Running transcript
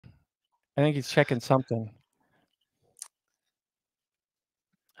I think he's checking something.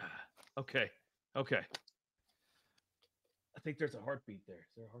 Okay. Okay. I think there's a heartbeat there.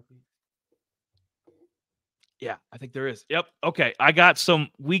 Is there a heartbeat? Yeah, I think there is. Yep. Okay. I got some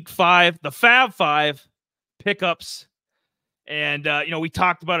week 5, the Fab 5 pickups. And, we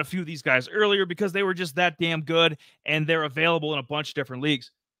talked about a few of these guys earlier because they were just that damn good and they're available in a bunch of different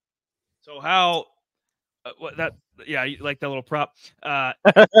leagues. So, how, what that, yeah, you like that little prop.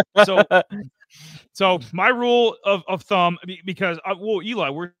 So, so my rule of thumb, because, well, Eli,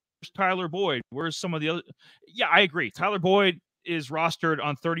 where's Tyler Boyd? Where's some of the other? Yeah, I agree. Tyler Boyd is rostered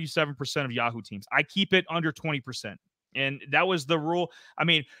on 37% of Yahoo teams. I keep it under 20%. And that was the rule. I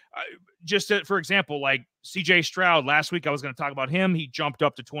mean, for example, like CJ Stroud last week, I was going to talk about him. He jumped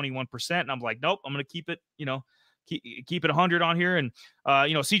up to 21%. And I'm like, nope, I'm going to keep it, keep it 100 on here. And,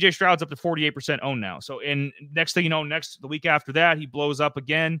 CJ Stroud's up to 48% owned now. So, and next thing you know, the week after that, he blows up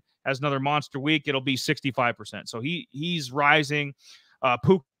again, has another monster week. It'll be 65%. So he's rising.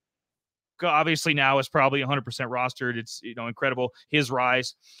 Puka obviously now is probably 100% rostered. It's, incredible, his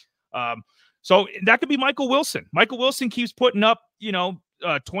rise. So that could be Michael Wilson. Michael Wilson keeps putting up,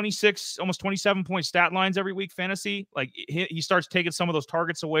 26, almost 27 point stat lines every week fantasy. Like he starts taking some of those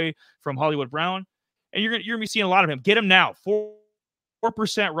targets away from Hollywood Brown, and you're gonna be seeing a lot of him. Get him now, 4%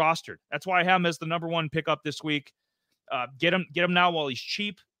 rostered. That's why I have him as the number one pickup this week. Get him now while he's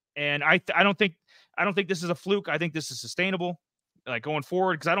cheap. And I don't think this is a fluke. I think this is sustainable, like going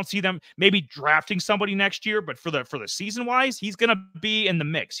forward, because I don't see them maybe drafting somebody next year, but for the season wise, he's going to be in the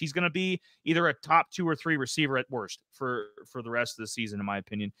mix. He's going to be either a top 2 or 3 receiver at worst for the rest of the season, in my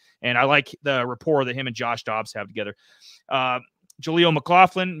opinion. And I like the rapport that him and Josh Dobbs have together. Jaleel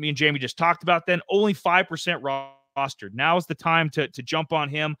McLaughlin, me and Jamie just talked about. Then only 5% rostered. Now is the time to jump on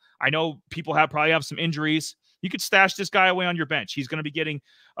him. I know people probably have some injuries. You could stash this guy away on your bench. He's going to be getting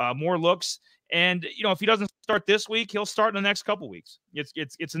more looks. And, if he doesn't start this week, he'll start in the next couple weeks.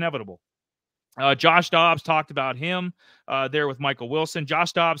 It's inevitable. Josh Dobbs, talked about him there with Michael Wilson.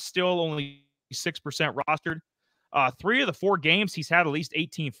 Josh Dobbs still only 6% rostered. 3 of the 4 games, he's had at least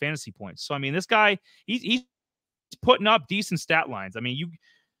 18 fantasy points. So, I mean, this guy, he's putting up decent stat lines. I mean, if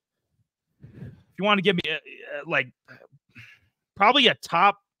you want to give me probably a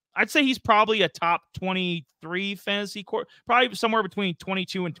top, I'd say he's probably a top 23 fantasy probably somewhere between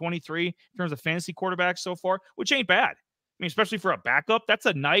 22 and 23 in terms of fantasy quarterbacks so far, which ain't bad. I mean, especially for a backup, that's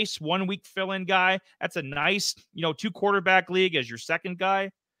a nice 1 week fill-in guy. That's a nice, 2 quarterback league as your second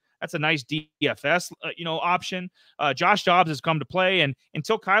guy. That's a nice DFS, option. Josh Dobbs has come to play, and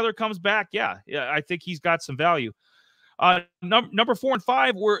until Kyler comes back, yeah, I think he's got some value. Number 4 and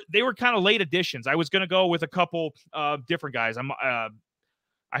 5 were kind of late additions. I was going to go with a couple different guys.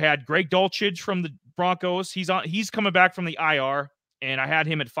 I had Greg Dulcich from the Broncos. He's coming back from the IR, and I had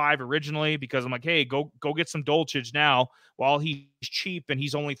him at 5 originally because I'm like, hey, go get some Dulcich now while he's cheap and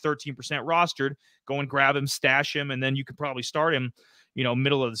he's only 13% rostered. Go and grab him, stash him, and then you could probably start him,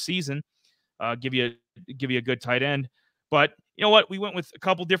 middle of the season. Give you a good tight end. But you know what? We went with a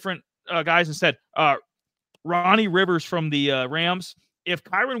couple different guys instead. Ronnie Rivers from the Rams. If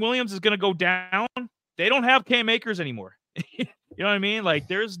Kyron Williams is going to go down, they don't have Cam Akers anymore. You know what I mean? Like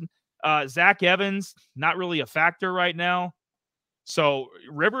there's Zach Evans, not really a factor right now. So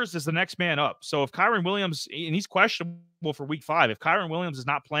Rivers is the next man up. So if Kyron Williams, and he's questionable for week 5, if Kyron Williams is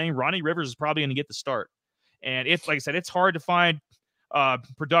not playing, Ronnie Rivers is probably going to get the start. And it's, like I said, it's hard to find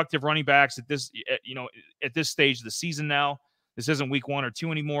productive running backs at this stage of the season now. This isn't week 1 or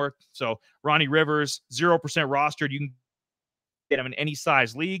 2 anymore. So Ronnie Rivers, 0% rostered. You can get him in any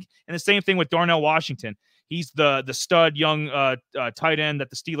size league. And the same thing with Darnell Washington. He's the stud young tight end that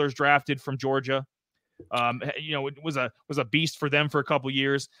the Steelers drafted from Georgia. It was a beast for them for a couple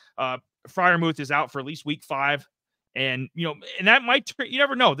years. Freiermuth is out for at least week 5, and and that might you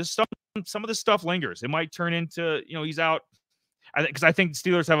never know. Some of this stuff lingers. It might turn into he's out. Because I think the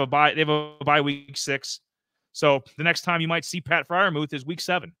Steelers have a bye. They have a bye week 6, so the next time you might see Pat Freiermuth is week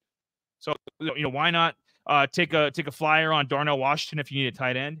 7. So why not take a flyer on Darnell Washington if you need a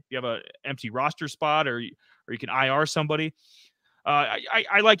tight end? If you have an empty roster spot, or you can IR somebody.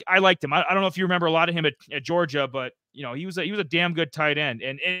 I liked him. I don't know if you remember a lot of him at Georgia, but he was a damn good tight end,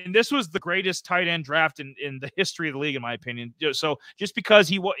 and this was the greatest tight end draft in the history of the league, in my opinion. So just because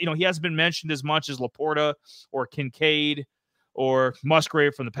he hasn't been mentioned as much as Laporta or Kincaid or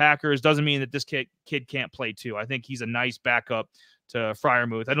Musgrave from the Packers doesn't mean that this kid can't play too. I think he's a nice backup to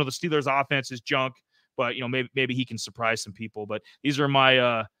Freiermuth. I know the Steelers' offense is junk, but maybe he can surprise some people. But these are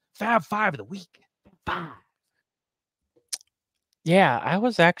my Fab 5 of the week. Yeah, I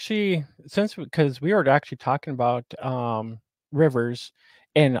was actually because we were actually talking about Rivers,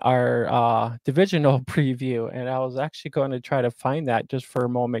 in our divisional preview, and I was actually going to try to find that just for a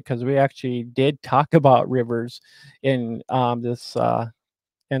moment because we actually did talk about Rivers in this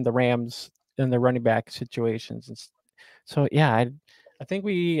in the Rams in the running back situations. So yeah, I think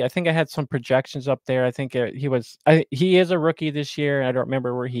I had some projections up there. I think he is a rookie this year. I don't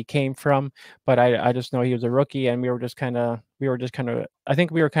remember where he came from, but I just know he was a rookie, and we were just kind of I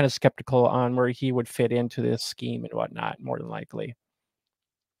think we were kind of skeptical on where he would fit into this scheme and whatnot, more than likely.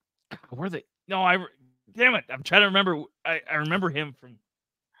 Were they? No, damn it. I'm trying to remember. I remember him from.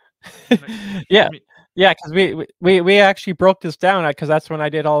 Damn it. Yeah. Me- Yeah, because we actually broke this down, because that's when I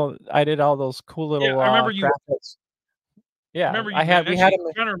did all those cool Yeah, little, I remember you. graphics. Yeah, Remember I you had we had mentioning. him.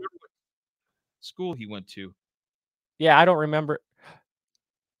 I'm trying to remember what school he went to. Yeah, I don't remember.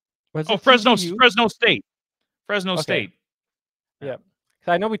 Was Oh, it TCU? Fresno State. Fresno Okay, State. Yeah. yeah.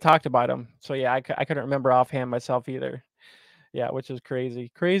 'Cause I know we talked about him, so yeah, I couldn't remember offhand myself either. Yeah, which is crazy.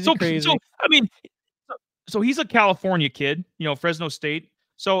 Crazy, So crazy. I mean, so he's a California kid, Fresno State.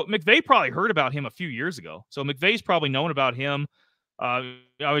 So McVay probably heard about him a few years ago. So McVay's probably known about him. Uh,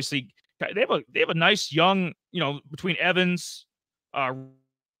 Obviously, they have a nice young, between Evans, uh,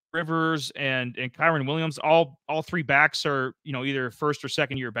 Rivers, and Kyron Williams. All three backs are either first or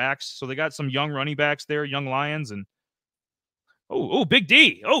second year backs. So they got some young running backs there, young Lions, and Big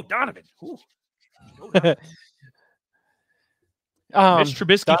D. Oh, Donovan. Ooh, go Donovan. Mitch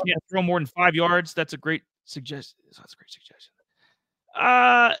Trubisky Dom can't throw more than 5 yards. That's a great suggestion. That's a great suggestion.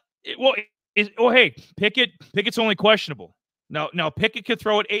 Uh, hey, Pickett's only questionable. Now Pickett could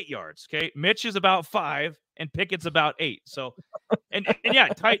throw it 8 yards. Okay, Mitch is about 5, and Pickett's about 8. So, and yeah,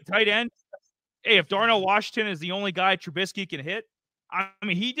 tight end. Hey, if Darnell Washington is the only guy Trubisky can hit, I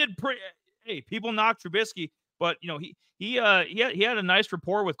mean, he did pretty. Hey, people knock Trubisky, but he had a nice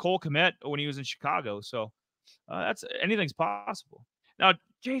rapport with Cole Kmet when he was in Chicago. So that's anything's possible. Now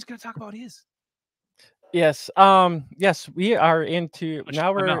Jay's gonna talk about his. Yes, yes, we are into I'm gonna shut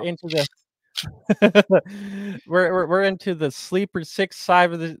now my we're mouth. into the we're into the sleeper six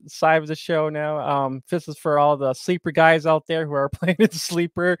side of the show now. This is for all the sleeper guys out there who are playing it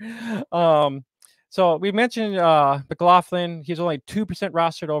sleeper. So we mentioned McLaughlin. He's only 2%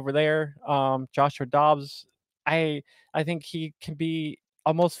 rostered over there. Joshua Dobbs, I I think he can be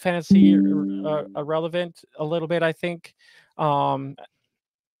almost fantasy irrelevant a little bit. I think.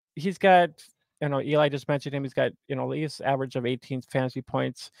 He's got, Eli just mentioned him. He's got, at least average of 18 fantasy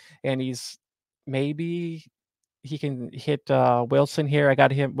points, and maybe he can hit Wilson here. I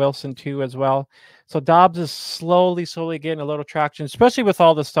got him Wilson too as well. So Dobbs is slowly getting a little traction, especially with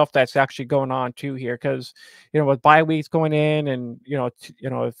all the stuff that's actually going on too here, because with bye weeks going in, and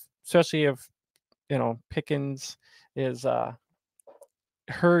especially if Pickens is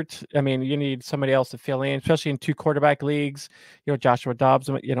hurt. I mean, you need somebody else to fill in, especially in two quarterback leagues. Joshua Dobbs,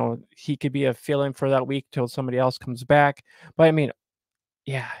 he could be a fill in for that week till somebody else comes back. But I mean,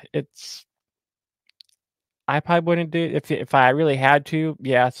 yeah, I probably wouldn't do if I really had to.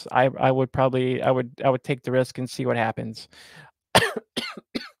 Yes, I would probably I would take the risk and see what happens.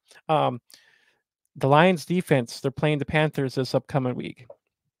 um, the Lions defense, they're playing the Panthers this upcoming week.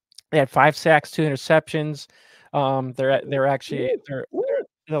 They had 5 sacks, 2 interceptions. They're actually they're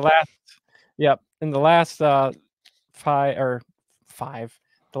the last. Yep, in the last 5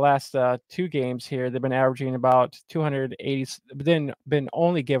 the last 2 games here, they've been averaging about 280, but then been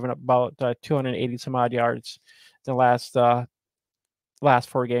only giving up about 280 some odd yards the last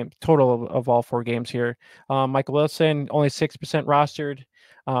 4 games total of all 4 games here. Michael Wilson only 6% rostered,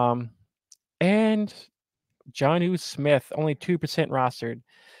 and Jonnu Smith only 2% rostered.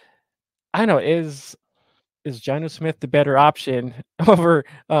 I know is Jonnu Smith the better option over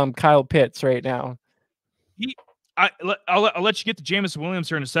Kyle Pitts right now? He, I'll let you get to Jameis Williams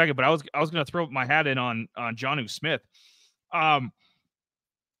here in a second, but I was going to throw my hat in on Jonnu Smith. Um,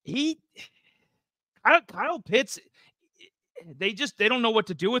 he Kyle Pitts, they don't know what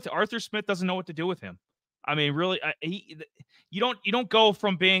to do with it. Arthur Smith doesn't know what to do with him. I mean, really, you don't go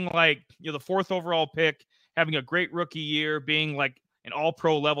from being like the fourth overall pick, having a great rookie year, being like an all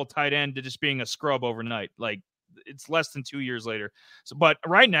pro level tight end, to just being a scrub overnight. Like, it's less than 2 years later. So, but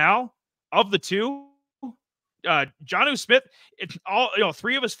right now, of the two, Jonnu Smith, it's all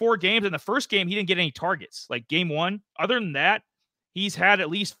 3 of his 4 games. In the first game, he didn't get any targets. Like game one, other than that, he's had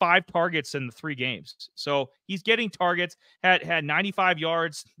at least 5 targets in the 3 games. So he's getting targets. Had 95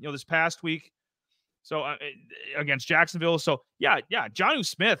 yards, this past week. So against Jacksonville. So yeah, Jonnu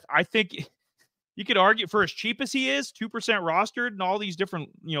Smith, I think you could argue, for as cheap as he is, 2% rostered in all these different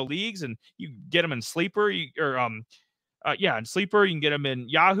leagues, and you get him in sleeper or Yeah, and sleeper, you can get him in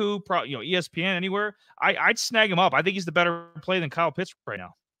Yahoo, ESPN, anywhere. I'd snag him up. I think he's the better play than Kyle Pitts right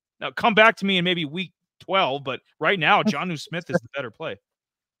now. Now, come back to me in maybe week 12, but right now, Jonnu Smith is the better play.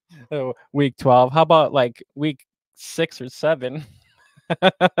 Oh, week 12. How about like week 6 or 7?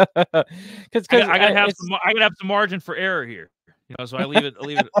 Because I gotta have it's some margin for error here. So I leave it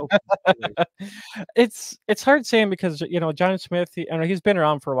open. it's hard saying because John Smith, he's been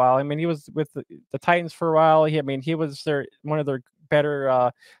around for a while. I mean, he was with the Titans for a while. He was one of their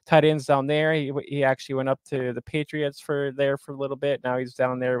better tight ends down there. He actually went up to the Patriots for a little bit. Now he's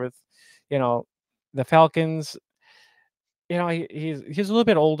down there with, the Falcons. He's a little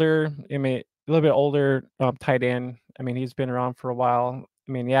bit older. I mean, a little bit older tight end. I mean, he's been around for a while.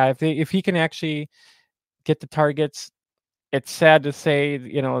 I mean, yeah, if he can actually get the targets, it's sad to say,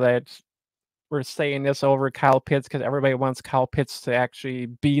 that we're saying this over Kyle Pitts because everybody wants Kyle Pitts to actually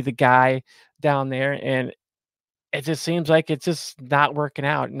be the guy down there, and it just seems like it's just not working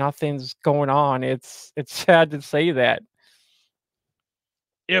out. Nothing's going on. It's sad to say that.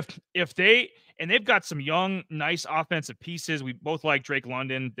 If they've got some young, nice offensive pieces. We both like Drake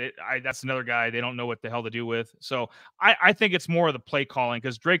London. That's another guy they don't know what the hell to do with. So I think it's more of the play calling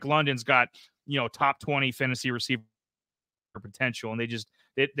because Drake London's got top 20 fantasy receiver potential, and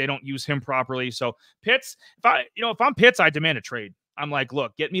they don't use him properly. So Pitts, if I'm Pitts, I demand a trade. I'm like,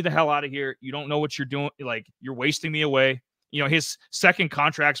 look, get me the hell out of here. You don't know what you're doing. Like, you're wasting me away. His second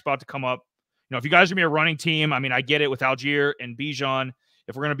contract's about to come up. If you guys are gonna be a running team, I mean, I get it with Algier and Bijan.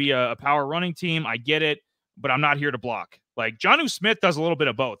 If we're gonna be a power running team, I get it, but I'm not here to block. Like, Jonnu Smith does a little bit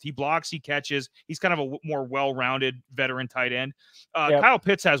of both. He blocks, he catches. He's kind of a more well-rounded veteran tight end. Yep. Kyle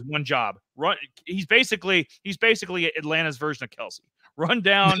Pitts has one job. Run. He's basically Atlanta's version of Kelsey. Run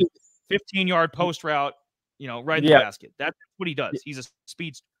down 15-yard post route, right in the basket. That's what he does. He's a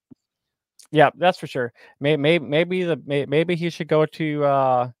speedster. Yeah, that's for sure. Maybe he should go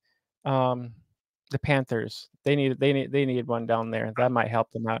to the Panthers. They need one down there. That might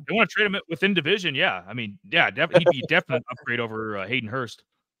help them out. They want to trade him within division. Yeah, I mean, yeah, he'd be definitely an upgrade over Hayden Hurst.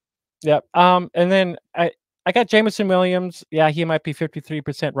 Yep. And then I got Jameson Williams. Yeah, he might be 53%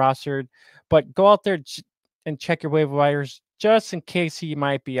 rostered, but go out there and check your waiver wires just in case he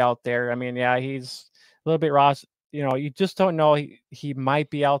might be out there. I mean, yeah, he's a little bit rostered. You just don't know. He might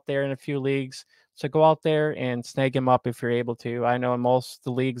be out there in a few leagues. So go out there and snag him up if you're able to. I know in most of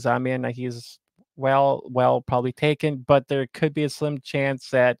the leagues I'm in, he's probably taken, but there could be a slim chance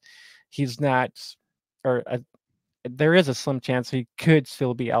that he's not, or there is a slim chance he could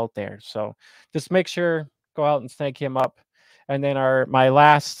still be out there. So just make sure, go out and snag him up. And then my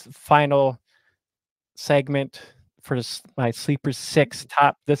last final segment for my sleeper 6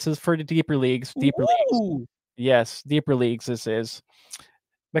 top. This is for the deeper leagues. Leagues. Yes, deeper leagues. This is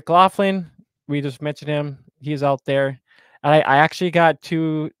McLaughlin. We just mentioned him. He's out there. I actually got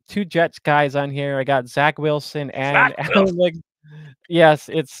two Jets guys on here. I got Zach Wilson and yes,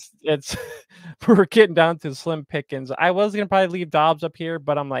 it's we're getting down to slim pickings. I was gonna probably leave Dobbs up here,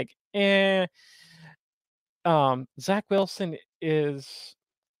 but I'm like, Zach Wilson is.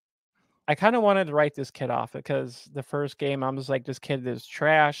 I kind of wanted to write this kid off because the first game I was like, this kid is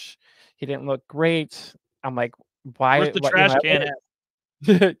trash. He didn't look great. I'm like, why? Where's the trash can at?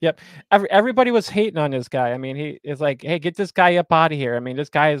 Yep. Everybody was hating on this guy. I mean, he is like, hey, get this guy up out of here. I mean, this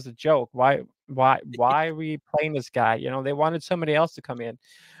guy is a joke. Why are we playing this guy? They wanted somebody else to come in,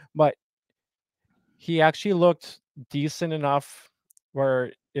 but he actually looked decent enough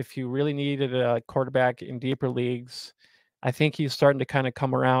where if you really needed a quarterback in deeper leagues, I think he's starting to kind of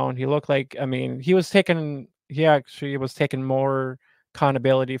come around. He looked like, I mean, he actually was taking more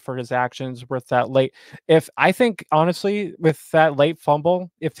accountability for his actions with that late. I think honestly, with that late fumble,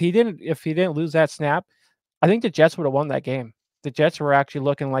 if he didn't lose that snap, I think the Jets would have won that game. The Jets were actually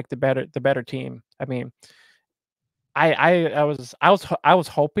looking like the better team. I mean, I was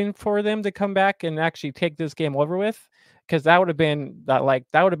hoping for them to come back and actually take this game over with, because that would have been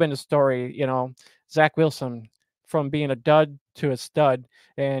the story. Zach Wilson from being a dud to a stud,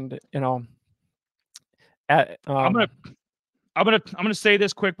 and I'm gonna say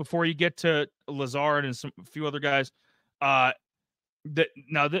this quick before you get to Lazard and a few other guys.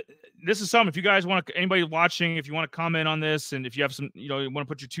 This is something. If you guys anybody watching, if you want to comment on this, and if you have some, you want to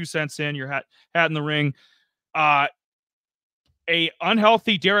put your 2 cents in, your hat in the ring. A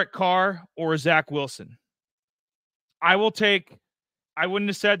unhealthy Derek Carr or a Zach Wilson. I wouldn't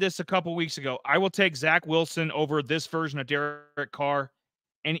have said this a couple weeks ago. I will take Zach Wilson over this version of Derek Carr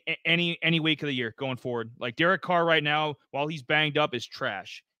any week of the year going forward. Like, Derek Carr right now, while he's banged up, is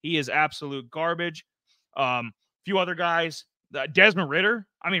trash. He is absolute garbage. Few other guys, Desmond Ridder.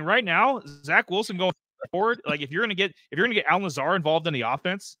 I mean, right now, Zach Wilson going forward, like if you're gonna get Al Lazar involved in the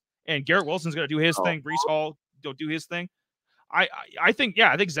offense and Garrett Wilson's gonna do his thing, Breece Hall will do his thing. I think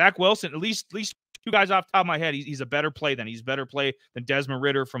Zach Wilson, at least two guys off the top of my head, he's a better play than Desmond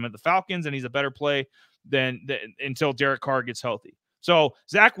Ridder from the Falcons, and he's a better play than until Derek Carr gets healthy. So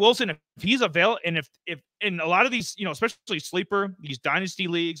Zach Wilson, if he's available, and if in a lot of these, especially sleeper, these dynasty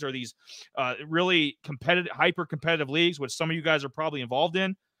leagues or these really competitive, hyper competitive leagues, which some of you guys are probably involved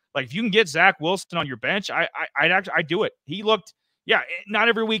in, like if you can get Zach Wilson on your bench, I'd do it. He looked, not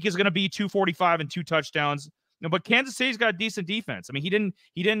every week is going to be 245 and 2 touchdowns. No, but Kansas City's got a decent defense. I mean, he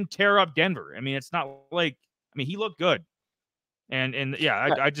didn't tear up Denver. I mean, it's not like, he looked good. And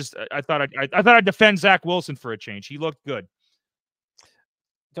I thought I'd defend Zach Wilson for a change. He looked good.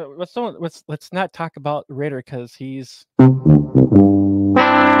 So let's not talk about Ridder because he's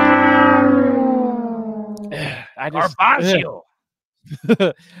Garbaggio.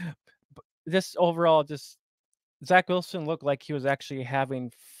 This overall, just Zach Wilson looked like he was actually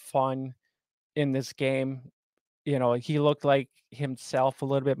having fun in this game. He looked like himself a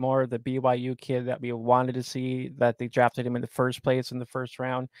little bit more, the BYU kid that we wanted to see, that they drafted him in the first place in the first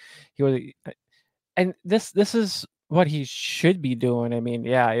round. He was, and this is what he should be doing. I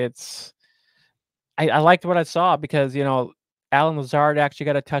mean, I liked what I saw because, Alan Lazard actually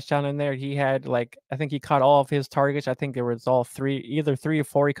got a touchdown in there. He had I think he caught all of his targets. I think there was either 3 or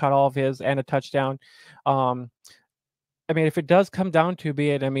 4. He caught all of his and a touchdown. I mean, if it does come down to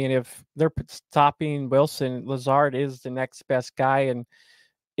if they're stopping Wilson, Lazard is the next best guy. And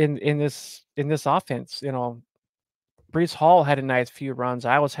in this offense, Breece Hall had a nice few runs.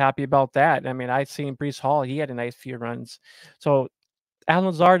 I was happy about that. I mean, I seen Breece Hall. He had a nice few runs. So Alan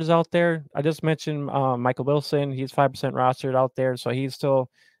Lazard is out there. I just mentioned Michael Wilson. He's 5% rostered out there. So he's still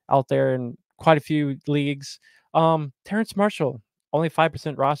out there in quite a few leagues. Terrence Marshall, only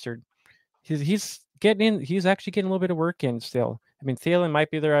 5% rostered. He's getting in. He's actually getting a little bit of work in still. I mean, Thielen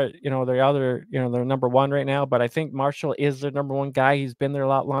might be their number one right now, but I think Marshall is their number one guy. He's been there a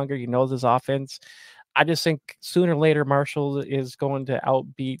lot longer. He knows his offense. I just think sooner or later Marshall is going to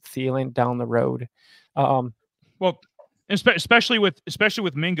outbeat Thielen down the road. Well, especially with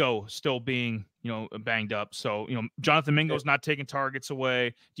Mingo still being banged up. So Jonathan Mingo's not taking targets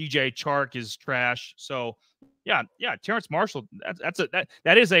away. DJ Chark is trash. So yeah, Terrence Marshall.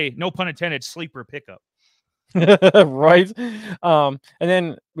 That is a, no pun intended, sleeper pickup. Right. And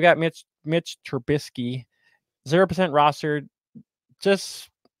then we got Mitch Trubisky, 0% rostered.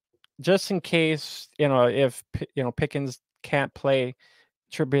 Just in case, if Pickens can't play,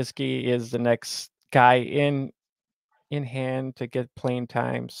 Trubisky is the next guy in hand to get playing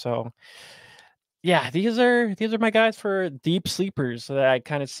time. So yeah, these are my guys for deep sleepers that I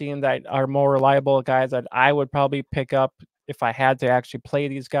kind of seen that are more reliable guys that I would probably pick up if I had to actually play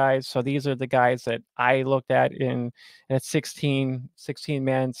these guys. So these are the guys that I looked at in a 16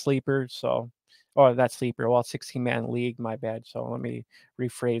 man sleeper. So, or that sleeper, 16 man league, my bad. So let me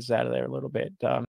rephrase that there a little bit.